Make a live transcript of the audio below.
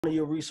of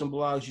your recent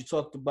blogs, you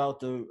talked about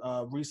the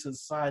recent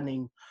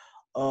signing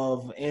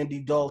of Andy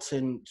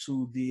Dalton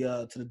to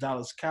the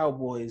Dallas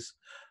Cowboys.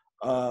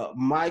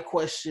 My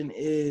question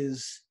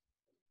is,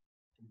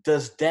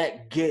 does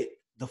Dak get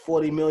the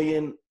 $40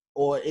 million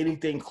or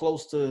anything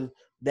close to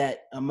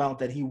that amount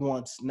that he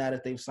wants now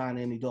that they've signed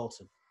Andy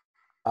Dalton?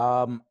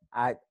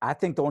 I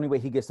think the only way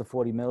he gets the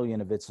 $40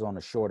 million if it's on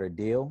a shorter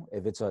deal,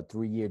 if it's a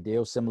 3-year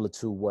deal, similar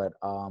to what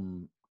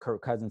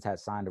Kirk Cousins had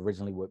signed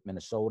originally with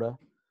Minnesota.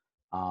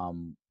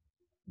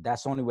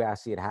 That's the only way I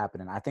see it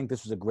happening. I think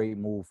this was a great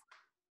move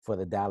for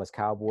the Dallas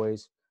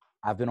Cowboys.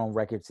 I've been on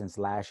record since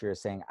last year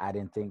saying I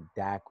didn't think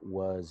Dak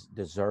was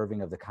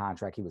deserving of the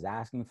contract he was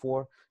asking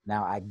for.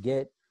 Now, I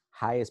get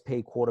highest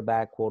paid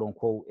quarterback, quote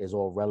unquote, is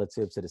all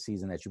relative to the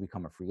season that you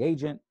become a free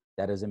agent.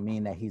 That doesn't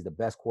mean that he's the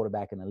best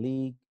quarterback in the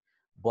league.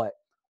 But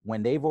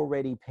when they've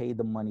already paid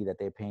the money that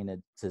they're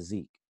paying to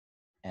Zeke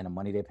and the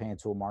money they're paying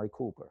to Amari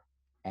Cooper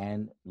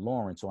and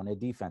Lawrence on their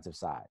defensive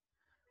side,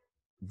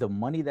 the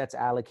money that's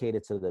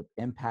allocated to the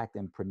impact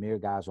and premier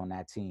guys on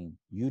that team,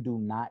 you do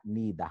not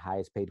need the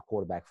highest paid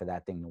quarterback for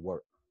that thing to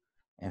work.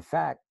 In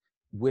fact,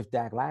 with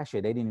Dak last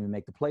year, they didn't even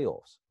make the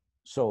playoffs.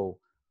 So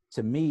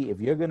to me,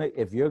 if you're gonna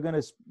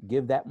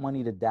give that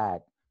money to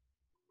Dak,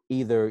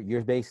 either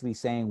you're basically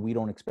saying we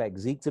don't expect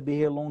Zeke to be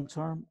here long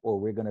term, or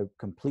we're gonna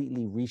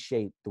completely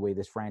reshape the way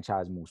this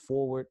franchise moves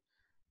forward.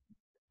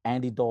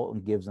 Andy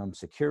Dalton gives them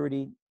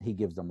security, he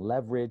gives them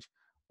leverage.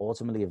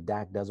 Ultimately, if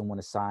Dak doesn't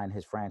want to sign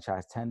his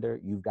franchise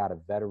tender, you've got a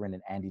veteran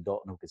in Andy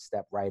Dalton who could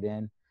step right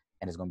in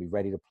and is going to be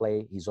ready to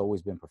play. He's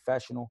always been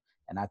professional,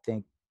 and I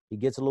think he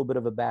gets a little bit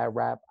of a bad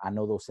rap. I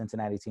know those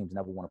Cincinnati teams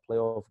never won a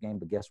playoff game,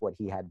 but guess what?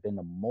 He had been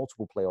to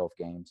multiple playoff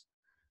games,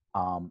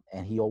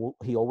 and he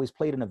always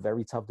played in a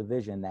very tough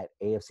division, that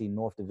AFC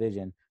North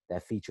division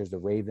that features the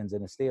Ravens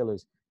and the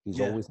Steelers. He's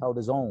always held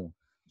his own.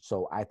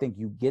 So I think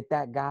you get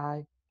that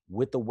guy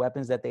with the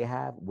weapons that they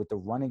have, with the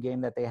running game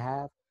that they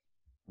have,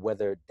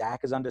 whether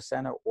Dak is under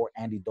center or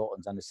Andy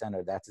Dalton's under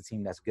center, that's a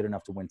team that's good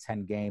enough to win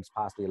 10 games,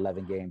 possibly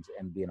 11 games,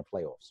 and be in the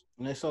playoffs.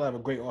 And they still have a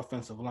great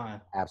offensive line.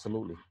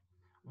 Absolutely.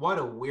 What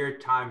a weird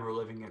time we're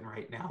living in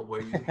right now,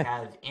 where you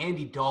have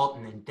Andy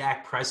Dalton and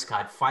Dak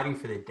Prescott fighting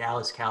for the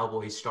Dallas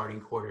Cowboys starting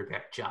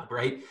quarterback job,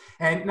 right?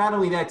 And not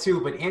only that,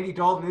 too, but Andy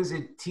Dalton is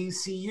a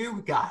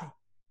TCU guy.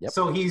 Yep.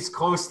 So he's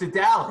close to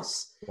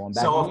Dallas.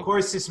 So, of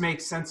course, this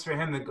makes sense for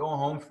him to go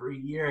home for a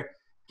year,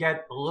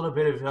 get a little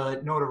bit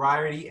of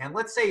notoriety. And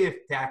let's say if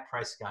Dak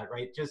Prescott,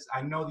 right,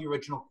 I know the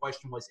original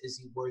question was, is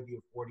he worthy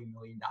of $40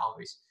 million?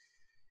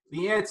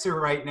 The answer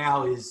right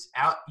now is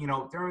out,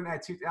 during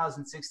that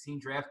 2016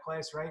 draft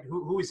class, right?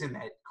 Who was in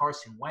that?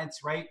 Carson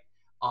Wentz, right?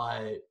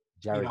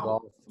 Jared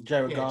Goff.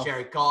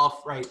 Jared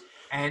Goff, right?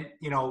 And,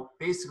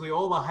 basically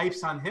all the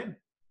hype's on him,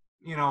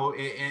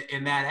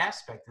 in that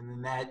aspect and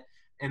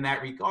in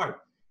that regard.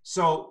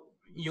 So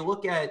you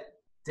look at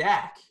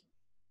Dak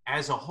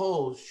as a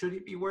whole, should he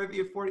be worthy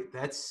of 40?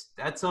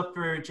 That's up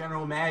for a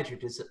general manager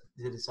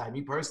to decide.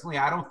 Me personally,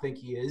 I don't think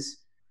he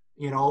is.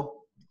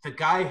 The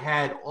guy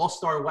had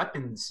all-star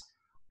weapons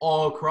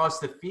all across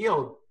the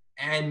field,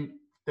 and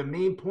the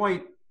main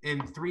point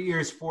in 3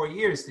 years, 4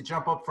 years, to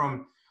jump up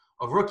from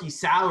a rookie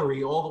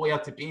salary all the way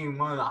up to being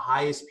one of the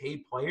highest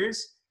paid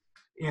players,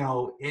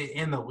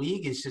 in the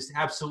league is just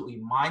absolutely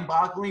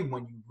mind-boggling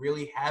when you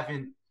really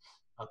haven't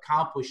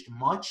accomplished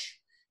much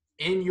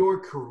in your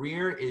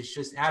career is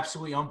just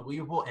absolutely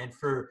unbelievable. And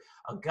for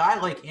a guy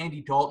like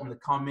Andy Dalton to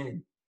come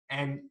in,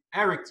 and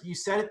Eric, you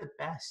said it the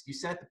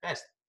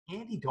best.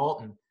 Andy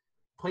Dalton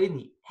played in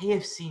the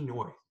AFC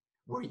North,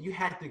 where you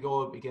had to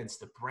go up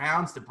against the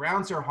Browns. The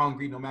Browns are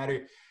hungry no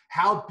matter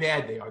how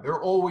bad they are.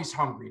 They're always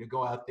hungry to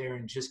go out there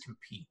and just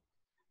compete.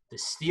 The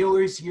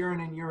Steelers, year in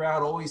and year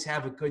out, always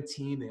have a good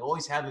team. They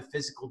always have a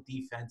physical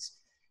defense.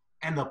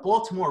 And the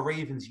Baltimore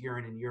Ravens, year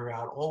in and year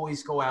out,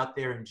 always go out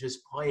there and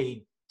just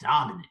play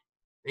dominant.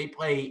 They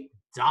play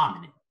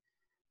dominant.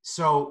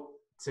 So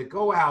to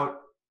go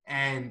out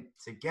and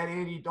to get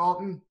Andy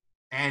Dalton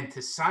and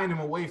to sign him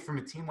away from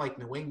a team like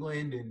New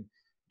England and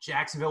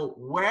Jacksonville,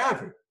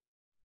 wherever,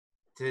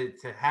 to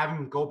have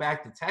him go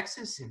back to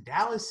Texas and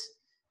Dallas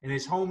in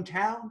his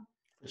hometown,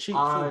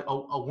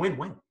 a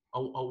win-win.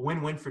 A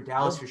win-win for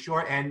Dallas for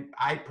sure. And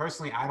I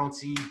don't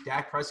see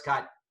Dak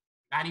Prescott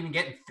not even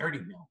getting $30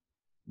 million.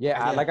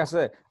 Yeah, like I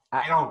said,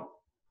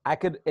 I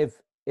could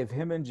if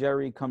him and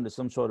Jerry come to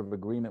some sort of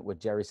agreement where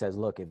Jerry says,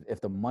 look,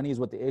 if the money is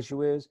what the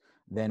issue is,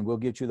 then we'll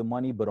get you the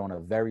money, but on a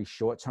very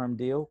short-term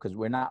deal, because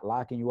we're not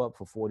locking you up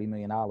for $40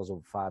 million over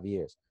 5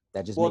 years.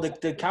 That just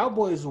the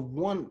Cowboys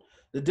won.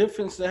 The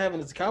difference they're having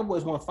is the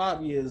Cowboys won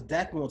 5 years.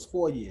 Dak wants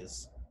 4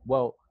 years.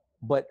 Well,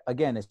 but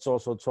again, it's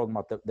also talking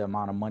about the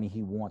amount of money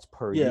he wants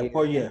per year. Yeah,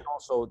 per year. And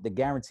also the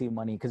guaranteed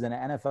money, because in the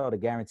NFL, the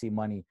guaranteed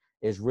money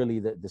is really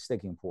the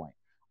sticking point.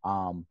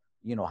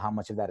 How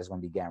much of that is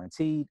going to be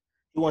guaranteed.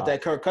 You want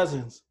that Kirk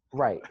Cousins.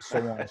 Right, so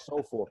on and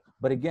so forth.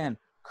 But again,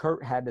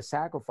 Kurt had to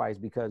sacrifice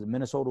because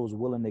Minnesota was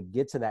willing to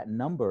get to that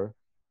number,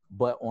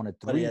 but on a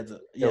 3 year.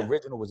 The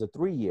original was a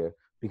 3 year.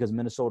 because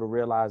Minnesota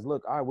realized,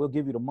 look, all right, we'll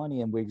give you the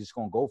money and we're just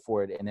going to go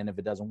for it. And then if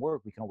it doesn't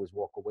work, we can always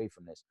walk away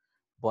from this.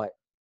 But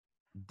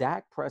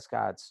Dak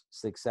Prescott's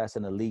success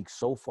in the league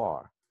so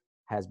far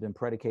has been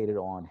predicated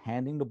on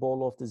handing the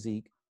ball off to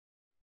Zeke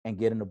and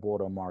getting the ball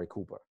to Amari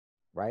Cooper,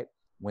 right?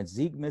 When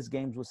Zeke missed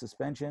games with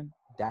suspension,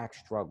 Dak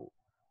struggled.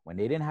 When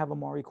they didn't have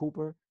Amari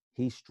Cooper,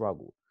 he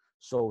struggled.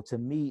 So to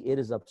me, it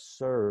is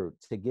absurd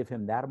to give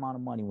him that amount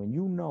of money when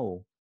you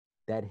know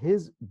that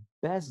his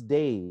best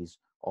days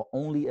are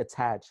only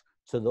attached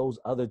to those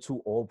other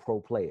two all-pro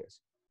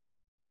players.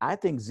 I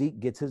think Zeke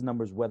gets his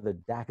numbers whether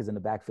Dak is in the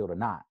backfield or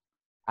not.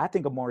 I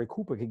think Amari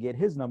Cooper could get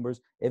his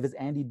numbers if it's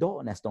Andy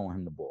Dalton that's throwing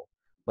him the ball.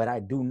 But I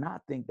do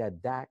not think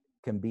that Dak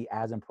can be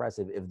as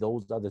impressive if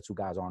those other two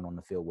guys aren't on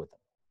the field with him.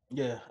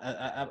 Yeah,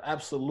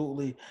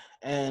 absolutely.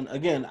 And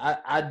again,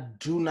 I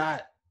do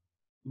not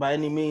by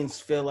any means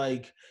feel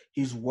like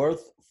he's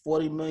worth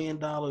 $40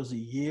 million a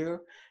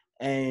year.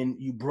 And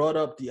you brought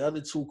up the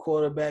other two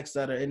quarterbacks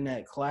that are in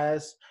that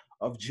class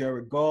of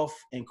Jared Goff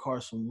and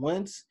Carson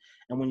Wentz.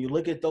 And when you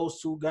look at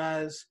those two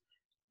guys,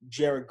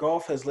 Jared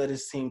Goff has led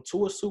his team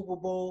to a Super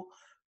Bowl.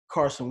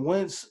 Carson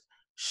Wentz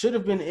should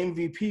have been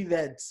MVP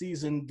that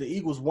season. The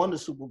Eagles won the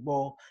Super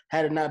Bowl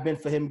had it not been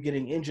for him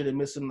getting injured and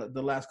missing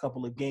the last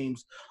couple of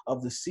games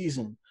of the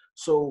season.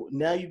 So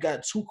now you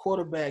got two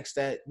quarterbacks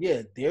that,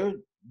 yeah,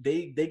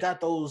 they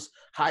got those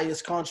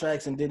highest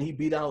contracts, and then he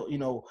beat out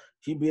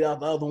the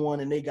other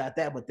one, and they got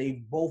that, but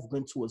they've both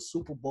been to a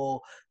Super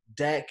Bowl.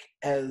 Dak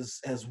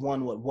has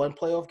won one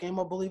playoff game,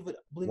 I believe it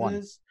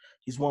is.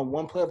 He's won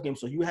one playoff game,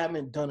 so you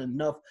haven't done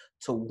enough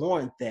to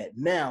warrant that.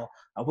 Now,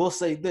 I will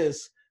say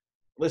this: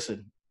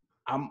 listen,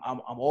 I'm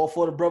all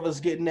for the brothers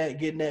getting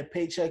that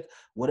paycheck,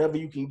 whatever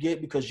you can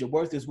get, because your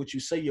worth is what you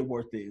say your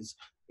worth is,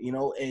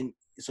 and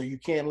so you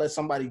can't let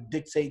somebody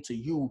dictate to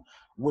you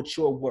what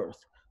you're worth.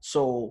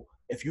 So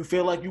if you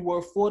feel like you're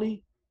worth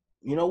 40,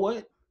 you know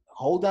what?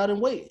 Hold out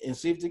and wait and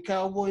see if the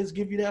Cowboys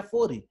give you that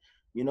 40.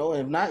 And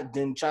if not,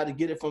 then try to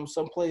get it from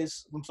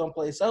someplace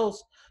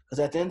else. Because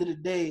at the end of the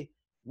day,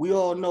 we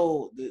all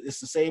know that it's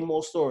the same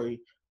old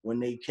story.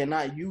 When they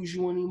cannot use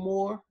you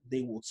anymore,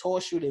 they will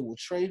toss you, they will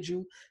trade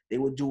you, they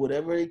will do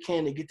whatever they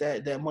can to get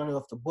that money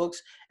off the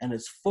books. And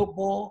it's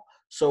football.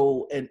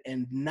 So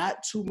and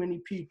not too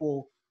many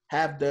people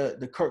have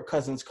the Kirk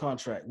Cousins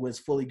contract where it's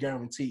fully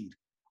guaranteed.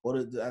 Or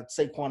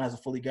Saquon has a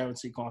fully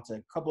guaranteed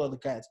contract. A couple other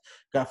cats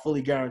got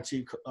fully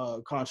guaranteed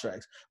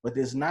contracts. But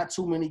there's not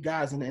too many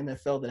guys in the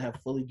NFL that have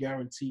fully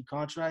guaranteed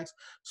contracts.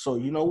 So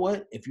you know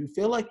what? If you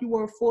feel like you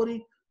were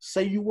 40,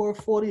 say you were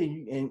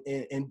 40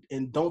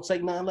 and don't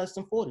take nothing less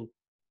than 40.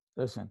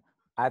 Listen,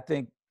 I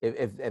think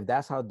if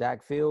that's how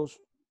Dak feels,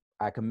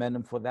 I commend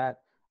him for that.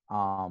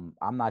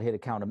 I'm not here to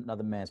count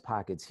another man's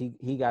pockets.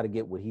 He got to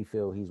get what he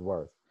feels he's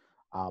worth.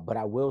 But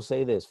I will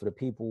say this for the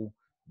people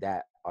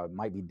that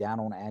might be down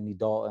on Andy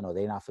Dalton or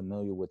they're not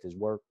familiar with his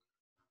work.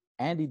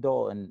 Andy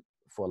Dalton,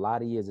 for a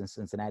lot of years in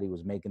Cincinnati,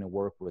 was making it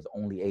work with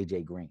only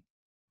A.J. Green.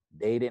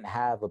 They didn't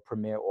have a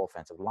premier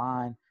offensive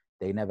line.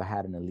 They never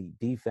had an elite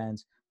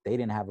defense. They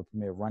didn't have a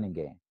premier running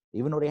game,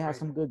 even though they had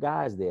some good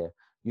guys there,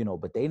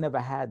 but they never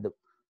had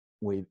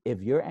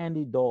if you're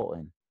Andy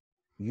Dalton,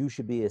 you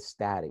should be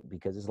ecstatic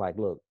because it's like,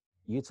 look,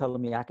 you're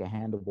telling me I can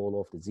hand the ball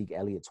off to Zeke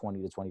Elliott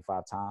 20 to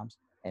 25 times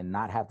and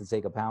not have to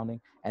take a pounding.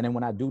 And then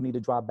when I do need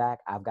to drop back,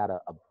 I've got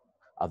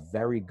a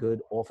very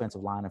good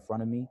offensive line in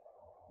front of me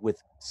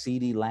with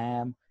CeeDee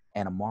Lamb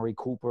and Amari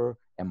Cooper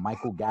and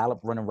Michael Gallup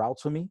running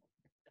routes for me.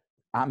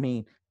 I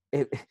mean,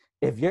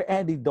 if you're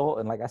Andy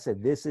Dalton, like I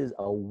said, this is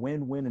a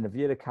win-win. And if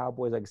you're the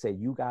Cowboys, like I said,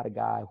 you got a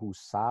guy who's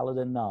solid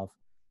enough.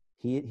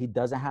 He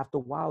doesn't have to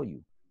wow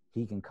you.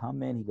 He can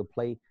come in. He can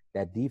play.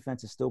 That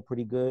defense is still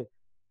pretty good.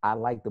 I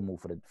like the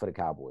move for the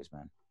Cowboys,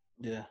 man.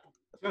 Yeah.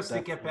 Just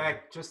to get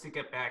back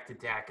to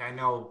Dak, I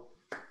know,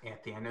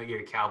 Anthony, I know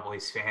you're a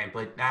Cowboys fan,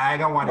 but I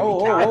don't want to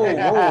be counted.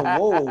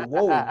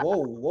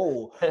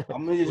 Whoa.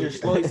 I'm going to just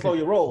slow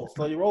your roll.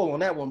 Slow your roll on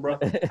that one, bro.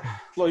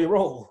 Slow your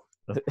roll.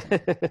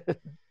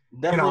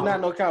 Definitely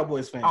not no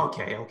Cowboys fan.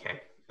 Okay. All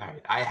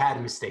right. I had a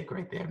mistake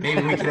right there.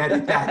 Maybe we can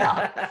edit that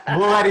out.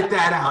 We'll edit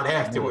that out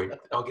afterward,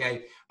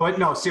 okay? But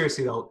no,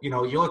 seriously, though,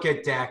 you look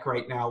at Dak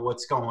right now,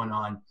 what's going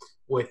on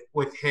with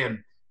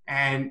him.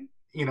 And,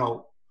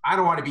 I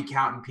don't want to be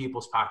counting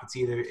people's pockets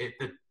either.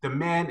 The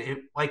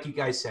man, like you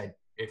guys said,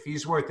 if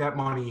he's worth that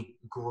money,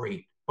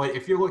 great. But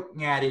if you're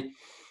looking at it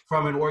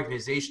from an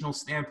organizational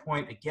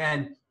standpoint,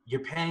 again,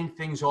 you're paying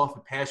things off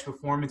of past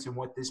performance and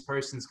what this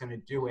person's going to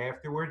do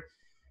afterward.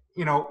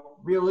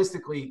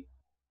 Realistically,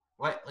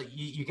 like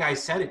you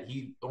guys said it,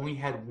 he only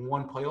had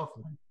one playoff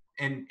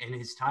win in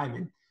his time.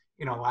 And,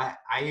 I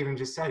even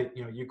just said it,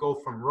 you go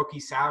from rookie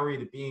salary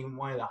to being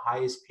one of the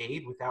highest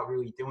paid without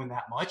really doing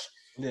that much.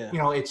 Yeah.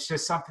 It's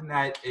just something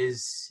that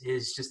is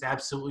just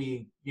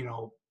absolutely,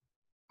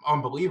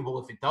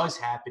 unbelievable if it does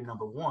happen,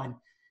 number one.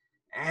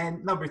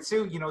 And number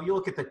two, you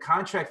look at the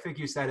contract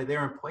figures that are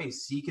there in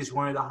place. Zeke is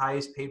one of the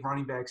highest paid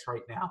running backs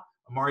right now.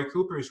 Amari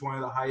Cooper is one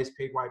of the highest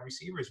paid wide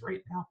receivers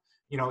right now.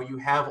 You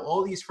have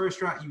all these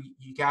first round,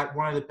 you got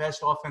one of the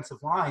best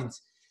offensive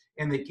lines.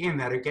 in the game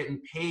that are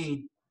getting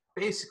paid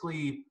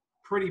basically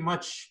pretty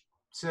much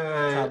to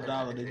top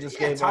dollar. They just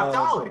gave top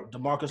dollar.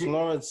 DeMarcus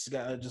Lawrence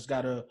just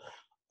got a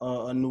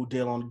new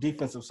deal on the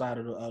defensive side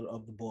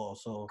of the ball.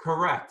 So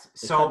correct.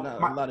 So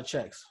a lot of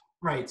checks.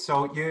 Right.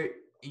 So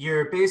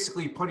you're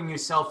basically putting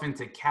yourself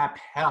into cap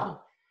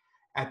hell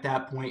at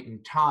that point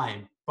in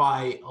time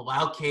by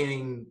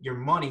allocating your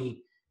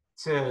money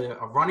to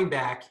a running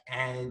back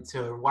and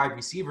to a wide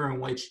receiver, in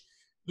which,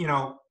 you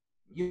know,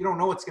 you don't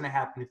know what's going to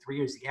happen in 3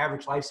 years. The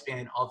average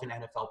lifespan of an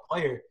NFL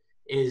player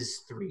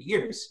is 3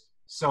 years.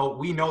 So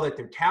we know that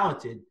they're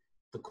talented.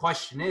 The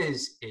question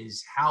is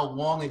how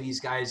long are these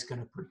guys going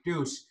to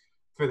produce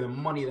for the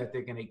money that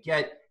they're going to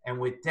get? And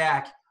with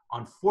Dak,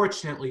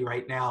 unfortunately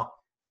right now,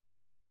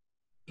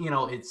 you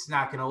know, it's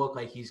not going to look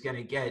like he's going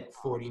to get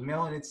 40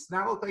 million. It's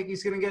not look like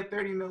he's going to get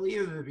 30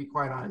 million either, to be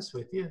quite honest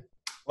with you.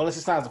 Well, unless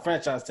he signs a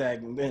franchise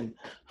tag, and then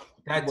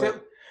that's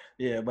it.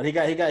 Yeah, but he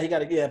got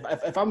to give.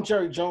 If I'm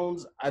Jerry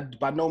Jones,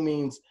 by no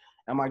means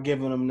am I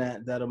giving him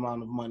that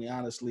amount of money.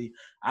 Honestly,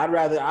 I'd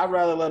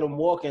rather let him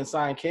walk and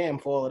sign Cam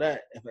for all of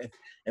that.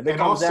 If it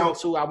comes down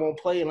to I won't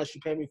play unless you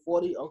pay me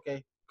 40,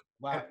 okay,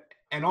 bye.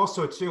 And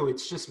also, too,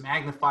 it's just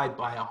magnified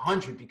by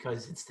 100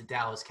 because it's the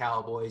Dallas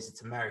Cowboys,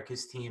 it's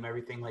America's team,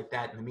 everything like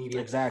that in the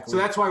media. Exactly. So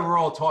that's why we're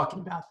all talking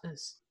about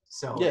this.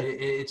 So yeah.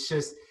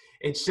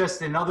 It's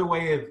just another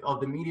way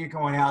of the media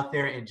going out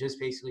there and just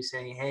basically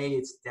saying, hey,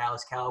 it's the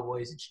Dallas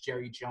Cowboys, it's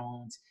Jerry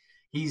Jones.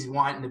 He's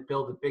wanting to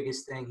build the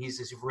biggest thing. He's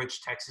this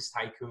rich Texas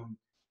tycoon.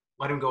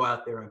 Let him go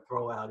out there and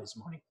throw out his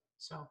money.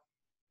 So,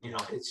 you know,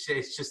 it's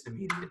just the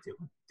media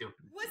doing it.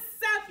 What's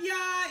up,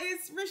 y'all?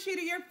 It's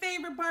Rashida, your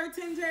favorite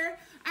bartender.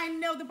 I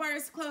know the bar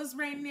is closed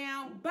right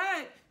now,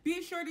 but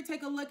be sure to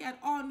take a look at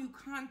all new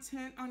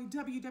content on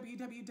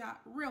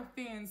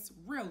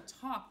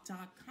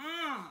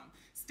www.realfansrealtalk.com.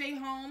 Stay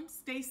home,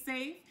 stay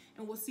safe,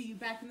 and we'll see you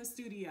back in the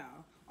studio.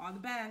 All the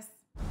best.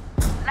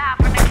 Live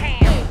from the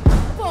can.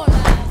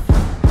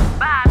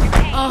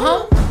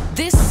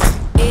 This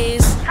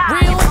is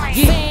Real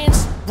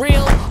Fans,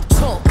 Real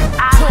Talk.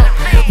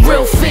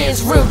 Real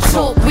fans, real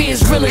talk. We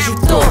as real as you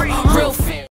thought. Real